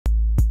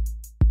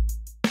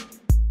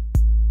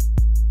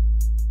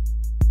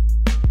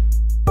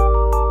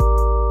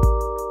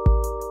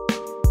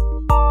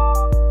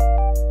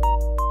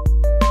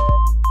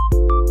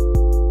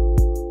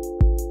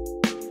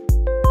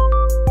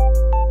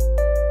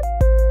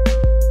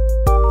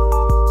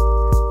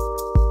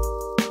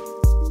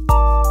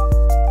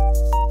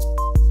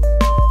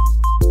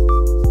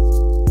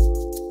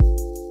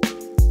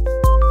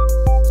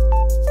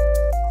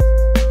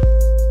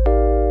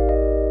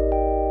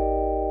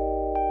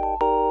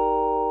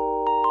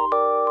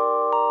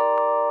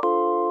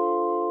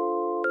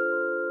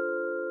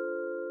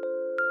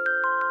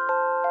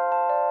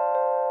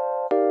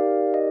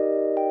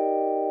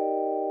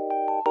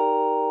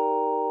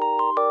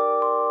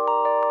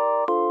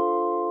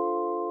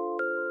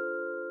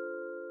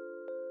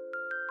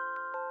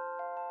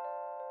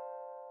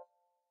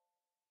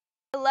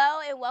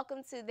and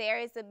welcome to There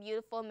Is a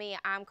Beautiful Me.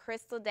 I'm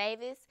Crystal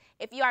Davis.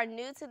 If you are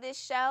new to this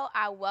show,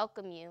 I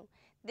welcome you.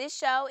 This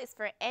show is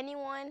for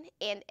anyone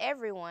and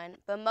everyone,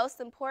 but most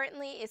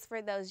importantly, it's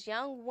for those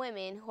young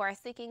women who are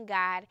seeking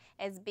God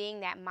as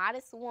being that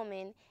modest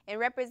woman and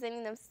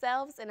representing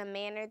themselves in a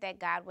manner that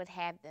God would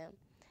have them.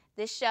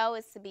 This show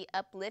is to be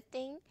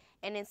uplifting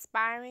and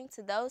inspiring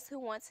to those who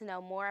want to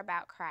know more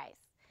about Christ.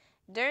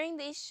 During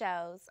these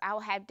shows, I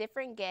will have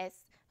different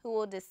guests who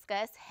will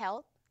discuss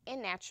health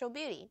and natural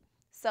beauty,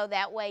 so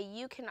that way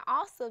you can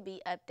also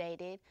be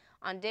updated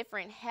on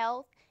different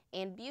health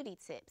and beauty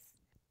tips.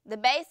 The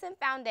base and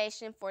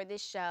foundation for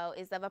this show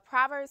is of a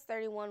Proverbs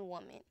 31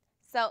 woman.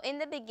 So in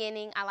the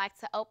beginning, I like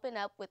to open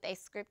up with a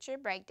scripture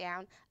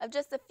breakdown of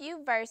just a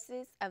few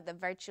verses of the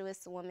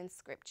virtuous woman's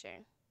scripture.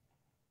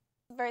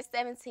 Verse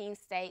 17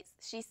 states,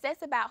 "She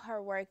sets about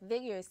her work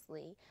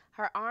vigorously.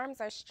 Her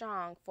arms are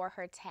strong for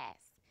her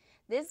task."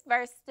 This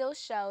verse still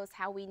shows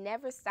how we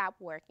never stop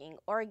working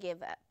or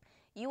give up.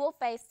 You will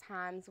face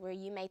times where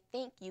you may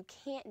think you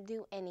can't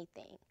do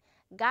anything.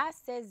 God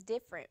says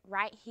different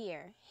right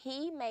here.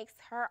 He makes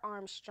her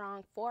arms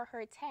strong for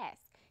her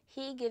task.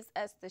 He gives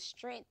us the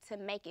strength to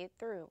make it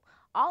through.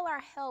 All our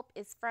help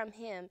is from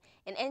Him,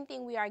 and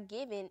anything we are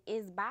given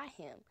is by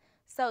Him.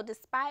 So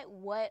despite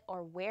what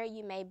or where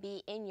you may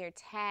be in your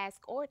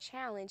task or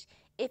challenge,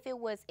 if it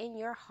was in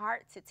your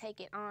heart to take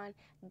it on,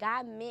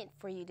 God meant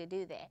for you to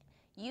do that.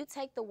 You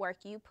take the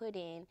work you put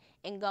in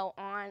and go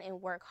on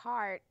and work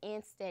hard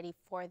and steady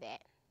for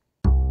that.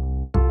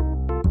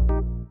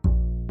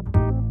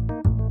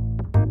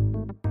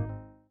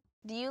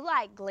 Do you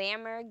like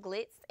glamour,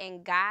 glitz,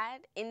 and God?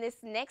 In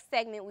this next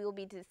segment, we will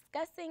be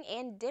discussing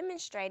and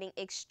demonstrating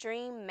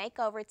extreme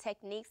makeover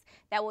techniques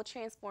that will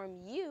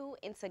transform you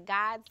into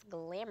God's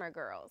glamour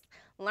girls.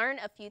 Learn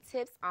a few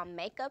tips on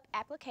makeup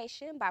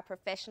application by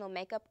professional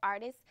makeup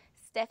artist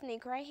Stephanie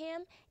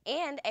Graham,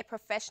 and a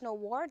professional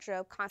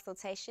wardrobe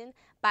consultation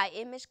by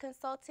image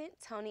consultant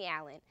Tony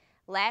Allen.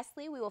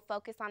 Lastly, we will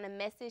focus on a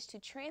message to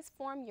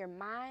transform your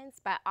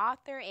minds by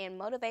author and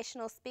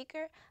motivational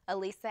speaker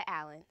Elisa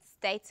Allen.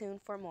 Stay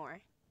tuned for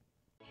more.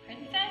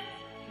 Princess?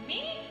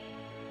 Me?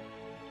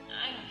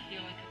 I don't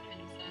feel like a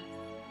princess.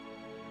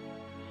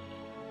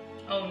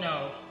 Oh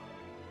no,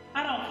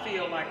 I don't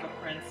feel like a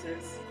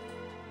princess.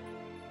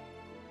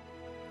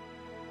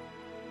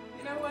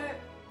 You know what?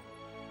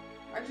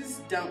 I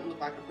just don't look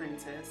like a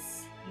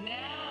princess. Now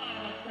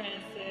I'm a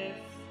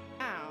princess.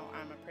 Now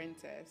I'm a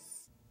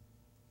princess.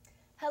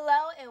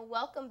 Hello and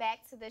welcome back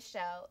to the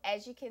show.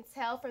 As you can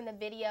tell from the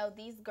video,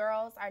 these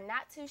girls are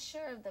not too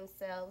sure of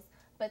themselves,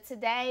 but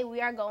today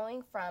we are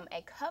going from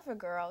a cover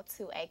girl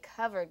to a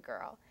covered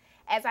girl.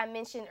 As I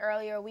mentioned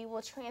earlier, we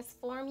will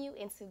transform you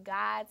into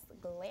God's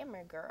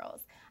glamour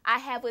girls. I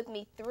have with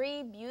me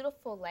three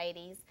beautiful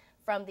ladies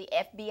from the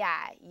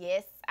FBI.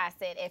 Yes, I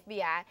said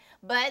FBI,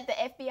 but the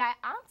FBI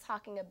I'm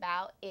talking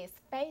about is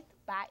Faith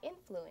by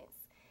Influence.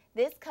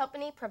 This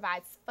company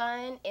provides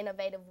fun,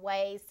 innovative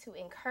ways to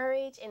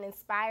encourage and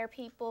inspire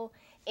people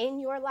in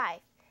your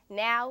life.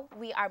 Now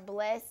we are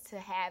blessed to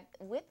have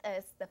with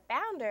us the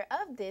founder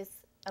of this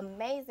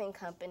amazing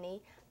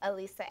company,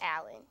 Elisa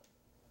Allen.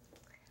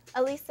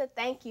 Elisa,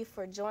 thank you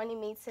for joining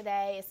me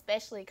today,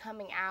 especially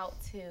coming out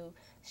to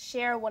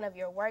share one of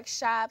your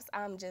workshops.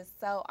 I'm just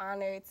so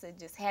honored to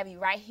just have you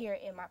right here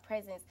in my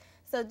presence.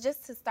 So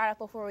just to start off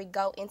before we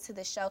go into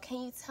the show,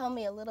 can you tell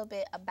me a little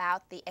bit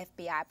about the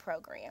FBI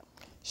program?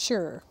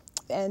 Sure.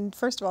 And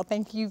first of all,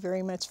 thank you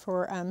very much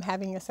for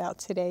having us out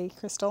today,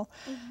 Crystal.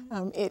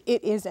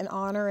 It is an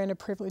honor and a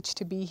privilege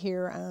to be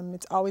here.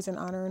 It's always an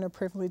honor and a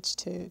privilege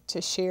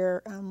to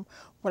share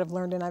what I've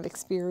learned and I've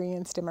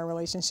experienced in my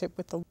relationship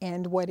with the Lord.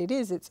 And what it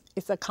is,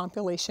 it's a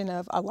compilation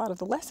of a lot of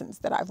the lessons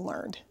that I've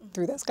learned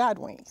through those God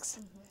Wings.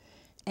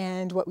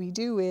 And what we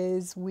do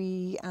is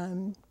we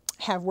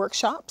have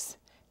workshops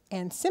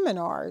and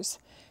seminars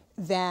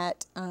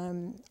that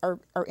are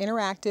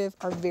interactive,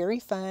 are very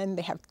fun.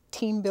 They have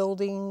team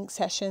building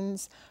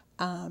sessions.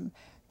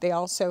 They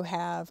also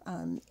have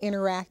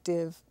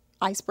interactive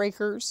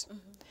icebreakers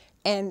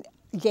and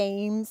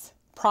games,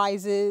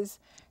 prizes,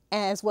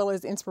 as well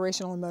as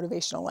inspirational and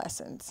motivational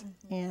lessons.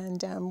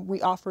 And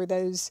we offer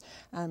those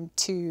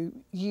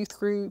to youth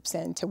groups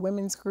and to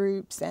women's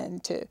groups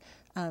and to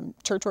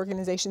church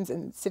organizations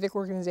and civic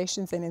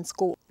organizations and in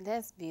school.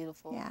 That's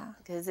beautiful. Yeah.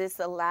 Because it's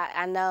a lot,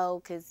 I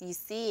know, because you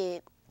see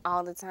it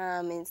all the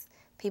time, and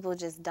people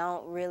just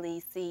don't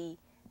really see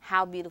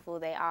how beautiful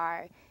they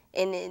are.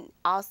 And then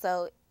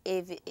also,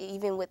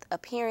 even with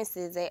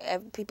appearances,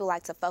 people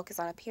like to focus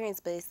on appearance,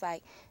 but it's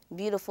like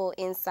beautiful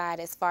inside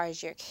as far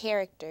as your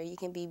character. You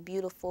can be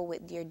beautiful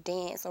with your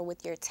dance or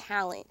with your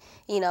talent.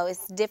 You know,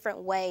 it's different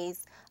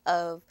ways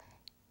of,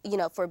 you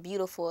know, for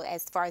beautiful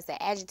as far as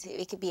the adjective.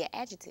 It could be an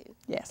adjective,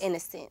 Yes. in a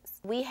sense.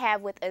 We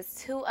have with us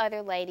two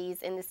other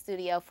ladies in the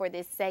studio for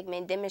this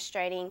segment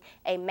demonstrating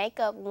a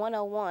makeup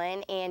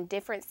 101 and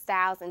different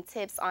styles and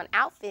tips on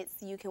outfits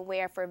you can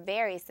wear for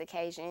various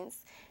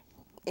occasions.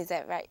 Is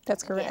that right?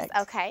 That's correct.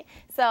 Yes, okay.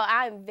 So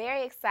I'm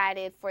very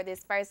excited for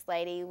this first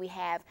lady. We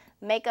have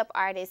makeup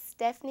artist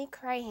Stephanie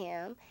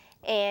Graham.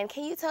 And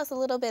can you tell us a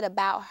little bit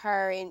about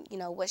her and,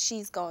 what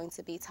she's going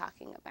to be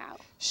talking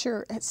about?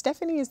 Sure.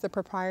 Stephanie is the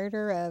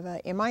proprietor of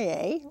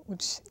MIA,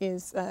 which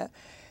is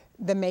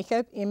the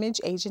Makeup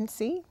Image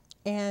Agency.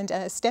 And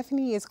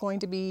Stephanie is going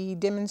to be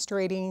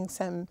demonstrating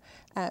some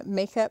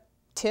makeup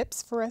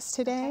tips for us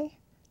today. Okay.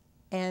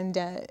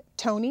 And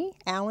Tony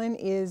Allen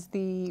is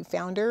the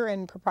founder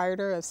and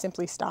proprietor of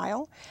Simply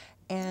Style,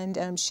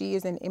 and she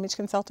is an image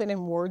consultant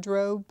and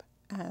wardrobe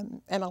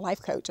and a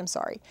life coach,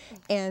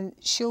 and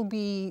she'll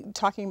be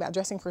talking about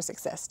dressing for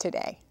success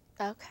today.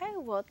 Okay,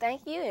 well,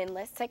 thank you, and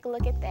let's take a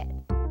look at that.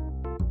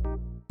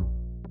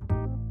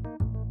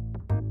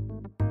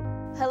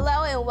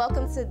 Hello and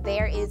welcome to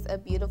There Is a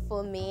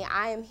Beautiful Me.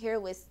 I am here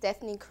with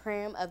Stephanie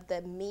Graham of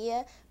the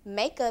MIA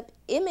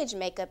Image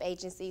Makeup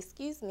Agency,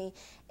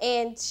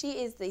 and she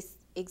is the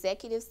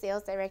Executive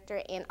Sales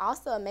Director and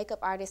also a makeup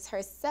artist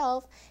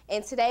herself.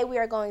 And today we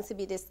are going to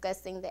be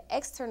discussing the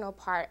external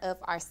part of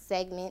our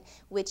segment,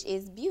 which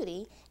is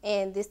beauty.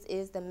 And this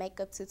is the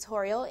makeup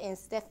tutorial. And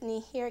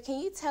Stephanie here,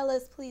 can you tell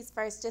us please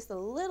first just a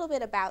little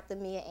bit about the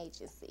MIA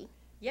Agency?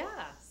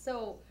 Yeah,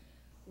 so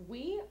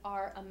we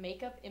are a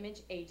makeup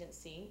image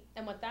agency,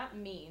 and what that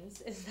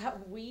means is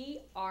that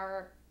we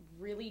are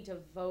really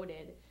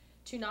devoted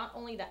to not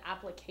only the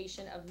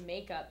application of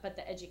makeup, but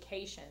the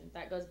education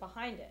that goes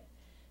behind it.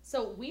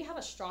 So we have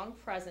a strong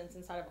presence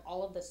inside of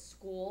all of the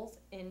schools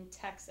in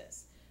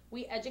Texas.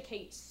 We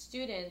educate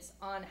students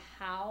on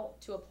how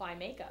to apply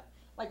makeup,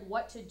 like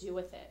what to do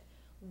with it,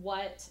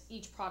 what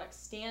each product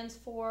stands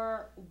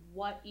for,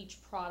 what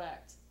each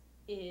product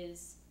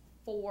is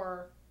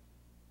for,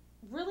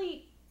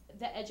 really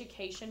the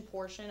education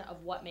portion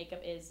of what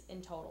makeup is in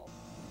total.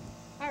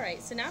 All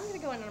right, so now I'm gonna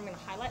go in and I'm gonna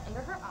highlight under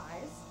her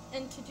eyes.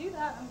 And to do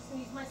that, I'm just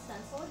gonna use my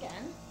stencil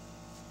again.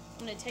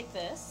 I'm gonna take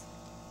this,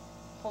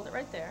 hold it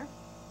right there.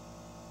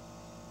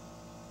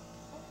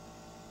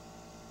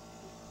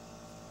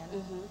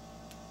 You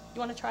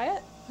wanna try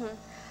it?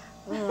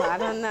 I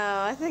don't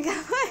know, I think I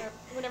might.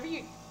 Whenever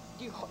you're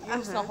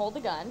just gonna hold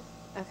the gun,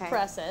 Okay.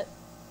 press it,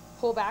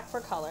 pull back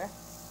for color.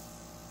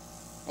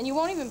 And you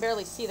won't even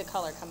barely see the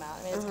color come out.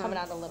 I mean, it's coming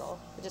out a little.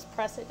 But just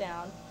press it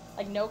down,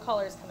 like no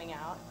color is coming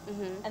out.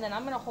 And then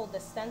I'm going to hold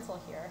this stencil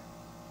here.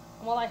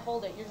 And while I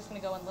hold it, you're just going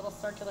to go in little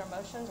circular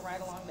motions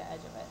right along the edge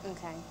of it.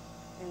 Okay.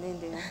 And then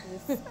do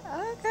this.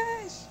 Oh,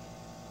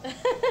 gosh.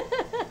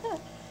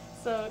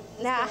 So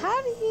Now, how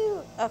do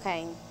you...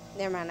 Okay.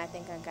 Never mind. I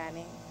think I got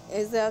it.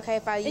 Is it okay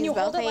if I use and you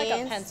both hold it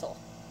hands? like a pencil.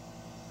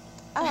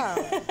 Oh.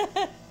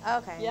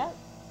 Okay. Yeah.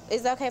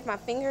 Is it okay if my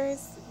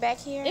fingers back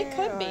here? It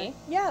could or- be.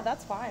 Yeah,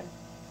 that's fine.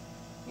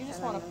 You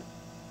just want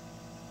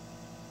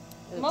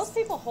to... Most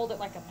people hold it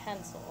like a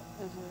pencil.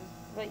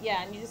 But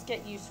yeah, and you just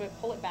get used to it,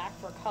 pull it back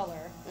for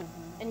color,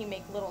 and you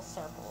make little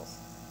circles.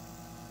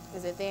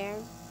 Is it there?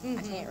 I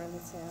can't really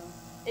tell.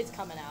 It's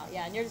coming out,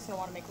 yeah, and you're just going to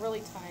want to make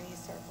really tiny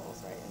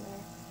circles right in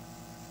there.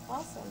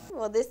 Awesome.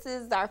 Well, this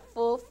is our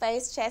full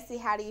face chassis.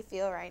 How do you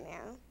feel right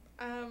now?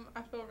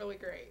 I feel really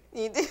great.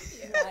 You do?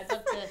 Yeah, I'd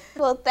love to...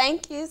 Well,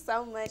 thank you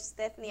so much,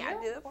 Stephanie. I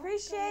do You're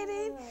appreciate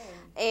it. welcome.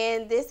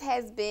 And this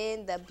has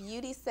been the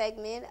beauty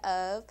segment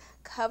of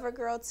Cover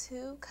Girl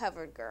to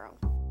Covered Girl.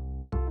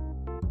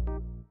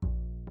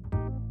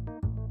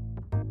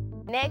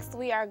 Next,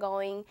 we are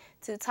going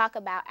to talk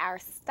about our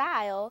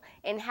style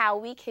and how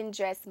we can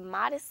dress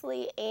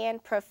modestly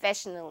and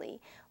professionally.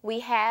 We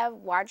have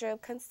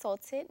wardrobe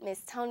consultant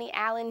Miss Tony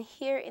Allen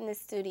here in the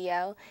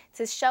studio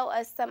to show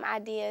us some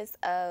ideas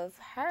of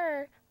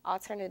her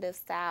alternative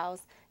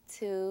styles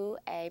to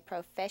a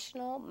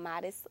professional,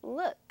 modest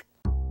look.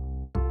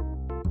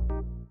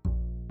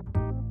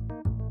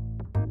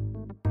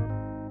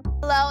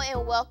 Hello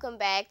and welcome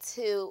back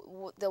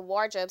to the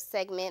wardrobe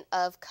segment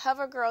of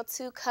Cover Girl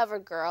to Cover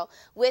Girl.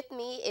 With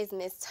me is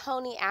Miss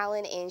Tony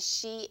Allen, and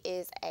she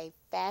is a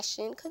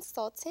fashion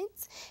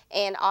consultant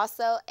and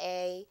also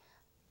a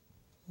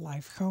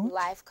life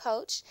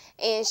coach.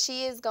 And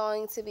she is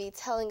going to be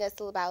telling us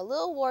about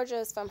little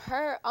wardrobes from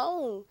her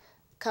own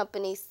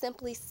company,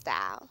 Simply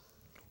Style.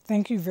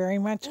 Thank you very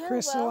much, You're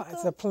Crystal. welcome.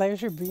 It's a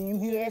pleasure being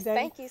here Yes, today.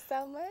 thank you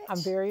so much. I'm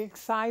very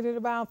excited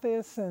about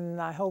this, and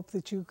I hope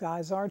that you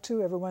guys are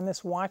too, everyone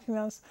that's watching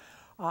us.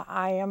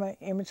 I am an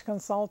image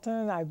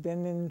consultant. I've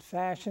been in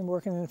fashion,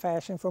 working in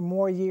fashion for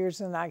more years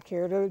than I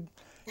care to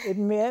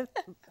admit,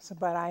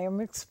 but I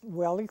am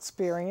well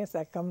experienced.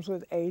 That comes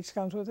with age,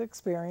 comes with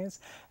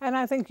experience. And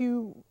I think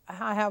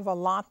I have a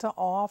lot to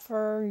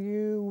offer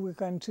you. We're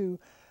going to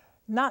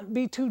not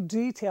be too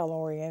detail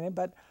oriented,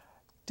 but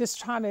just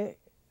try to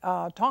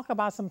talk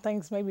about some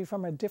things maybe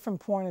from a different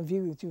point of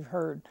view that you've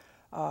heard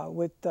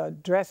with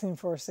dressing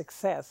for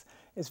success.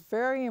 It's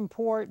very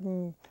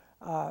important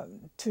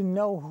to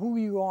know who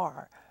you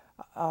are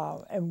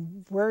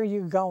and where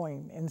you're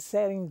going and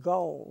setting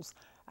goals.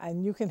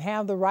 And you can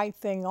have the right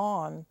thing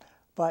on,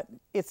 but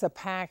it's a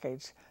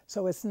package.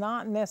 So it's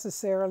not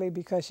necessarily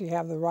because you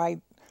have the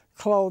right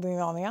clothing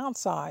on the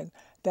outside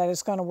that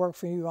it's going to work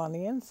for you on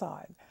the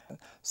inside.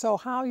 So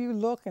how you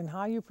look and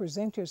how you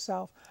present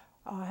yourself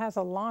has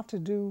a lot to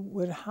do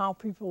with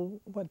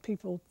what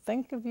people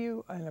think of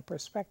you and the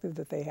perspective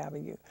that they have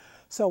of you.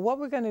 So what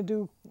we're going to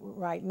do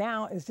right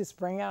now is just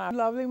bring out our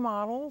lovely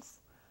models.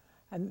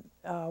 And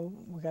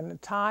we're going to,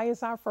 Ty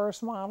is our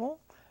first model.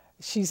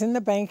 She's in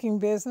the banking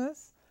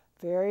business.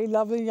 Very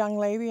lovely young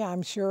lady.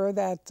 I'm sure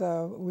that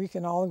we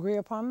can all agree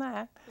upon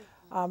that.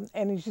 And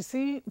as you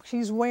see,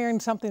 she's wearing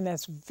something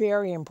that's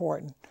very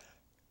important,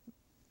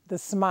 the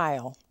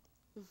smile.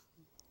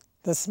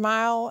 The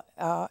smile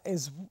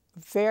is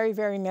very,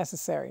 very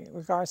necessary.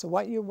 Regardless of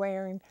what you're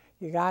wearing,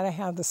 you got to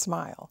have the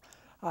smile.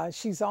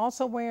 She's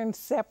also wearing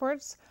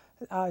separates.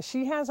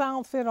 She has an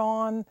outfit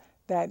on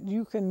that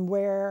you can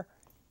wear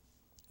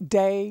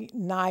day,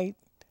 night.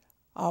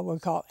 We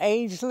call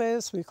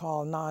ageless, we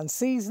call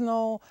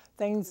non-seasonal,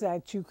 things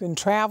that you can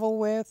travel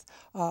with,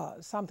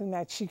 something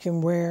that she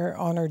can wear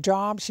on her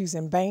job. She's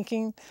in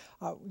banking.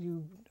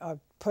 You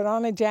put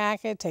on a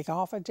jacket, take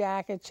off a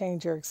jacket,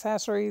 change your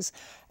accessories,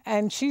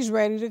 and she's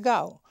ready to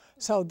go.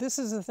 So this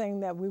is the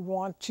thing that we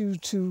want you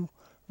to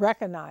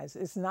recognize.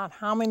 It's not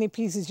how many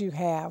pieces you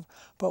have,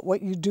 but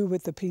what you do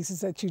with the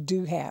pieces that you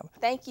do have.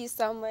 Thank you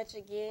so much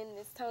again,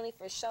 Ms. Tony,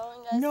 for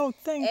showing us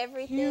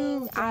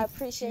everything. I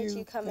appreciate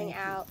you coming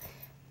out,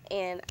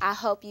 and I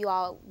hope you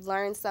all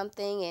learn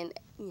something and,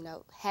 you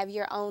know, have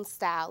your own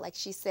style. Like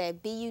she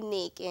said, be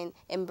unique and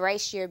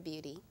embrace your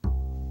beauty.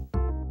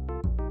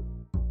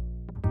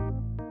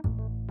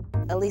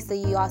 Elisa,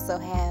 you also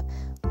have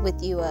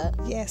with you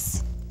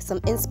Yes. some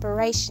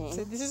inspiration.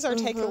 So this is our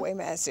takeaway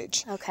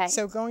message. Okay.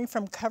 So going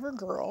from cover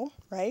girl,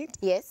 right?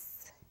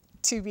 Yes.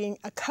 To being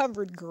a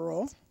covered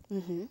girl,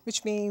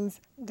 which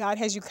means God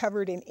has you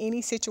covered in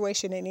any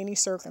situation, in any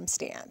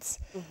circumstance.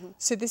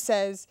 So this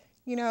says,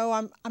 you know,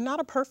 I'm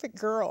not a perfect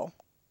girl,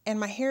 and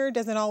my hair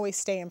doesn't always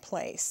stay in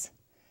place.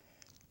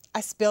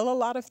 I spill a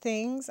lot of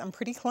things. I'm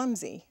pretty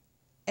clumsy,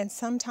 and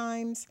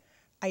sometimes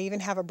I even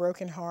have a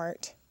broken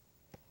heart.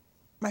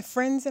 My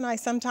friends and I,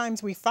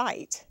 sometimes we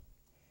fight,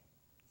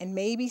 and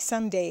maybe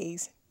some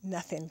days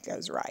nothing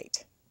goes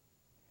right.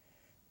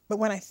 But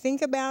when I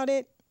think about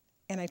it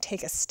and I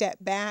take a step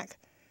back,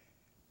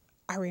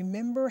 I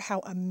remember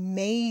how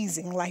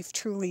amazing life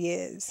truly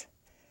is.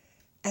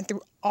 And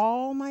through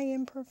all my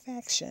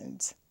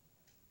imperfections,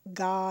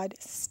 God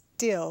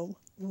still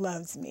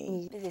loves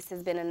me. This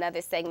has been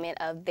another segment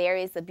of There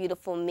Is a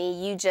Beautiful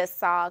Me. You just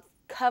saw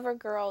Cover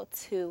Girl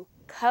to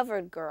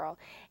Covered Girl.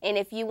 And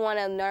if you want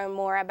to learn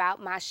more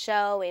about my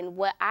show and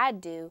what I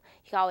do, you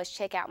can always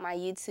check out my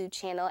YouTube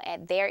channel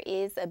at There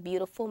Is a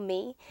Beautiful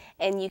Me.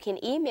 And you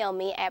can email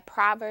me at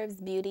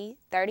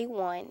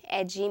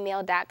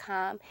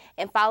proverbsbeauty31@gmail.com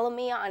and follow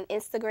me on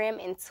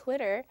Instagram and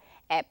Twitter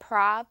at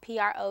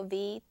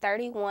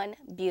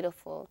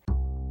PROV31Beautiful.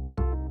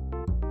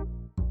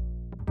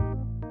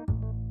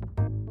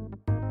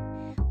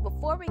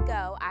 Before we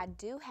go, I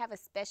do have a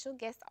special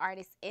guest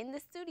artist in the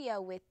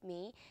studio with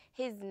me.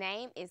 His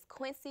name is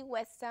Quincy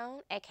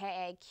Weststone,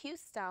 aka Q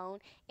Stone,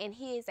 and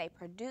he is a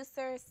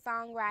producer,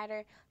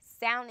 songwriter,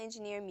 sound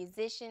engineer,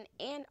 musician,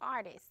 and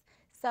artist.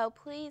 So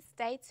please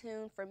stay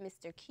tuned for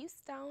Mr. Q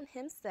Stone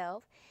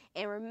himself.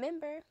 And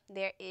remember,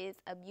 there is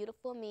a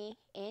beautiful me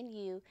and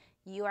you.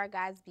 You are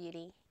God's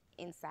beauty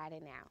inside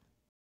and out.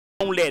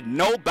 Don't let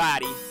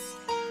nobody,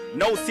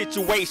 no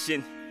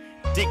situation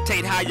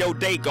dictate how your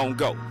day gonna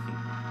go.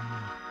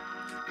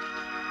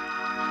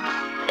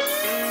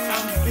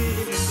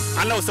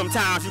 I know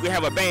sometimes you can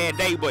have a bad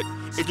day, but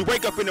if you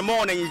wake up in the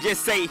morning and you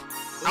just say,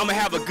 I'm gonna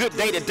have a good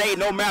day today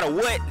no matter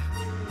what,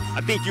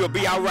 I think you'll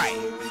be all right.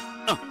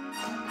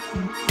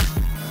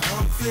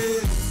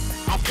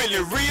 I'm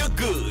feeling real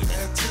good.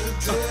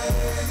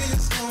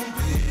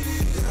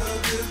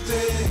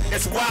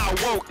 That's why I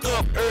woke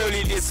up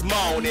early this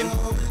morning.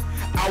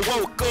 I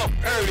woke up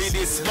early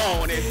this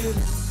morning.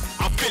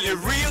 I'm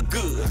feeling real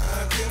good.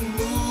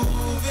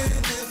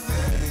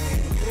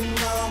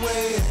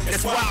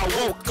 That's why I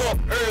woke up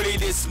early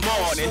this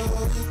morning.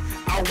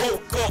 I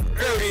woke up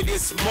early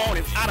this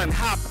morning. I done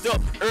hopped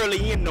up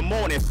early in the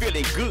morning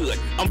feeling good.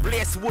 I'm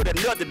blessed with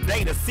another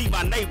day to see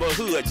my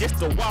neighborhood, just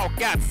to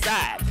walk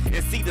outside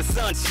and see the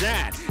sun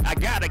shine. I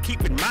gotta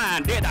keep in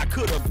mind that I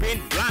could have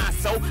been blind,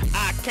 so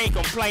I can't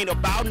complain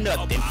about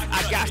nothing.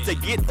 I got to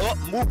get up,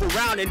 move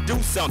around and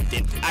do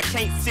something. I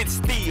can't sit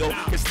still,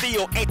 cause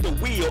still ain't the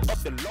will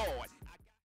of the Lord.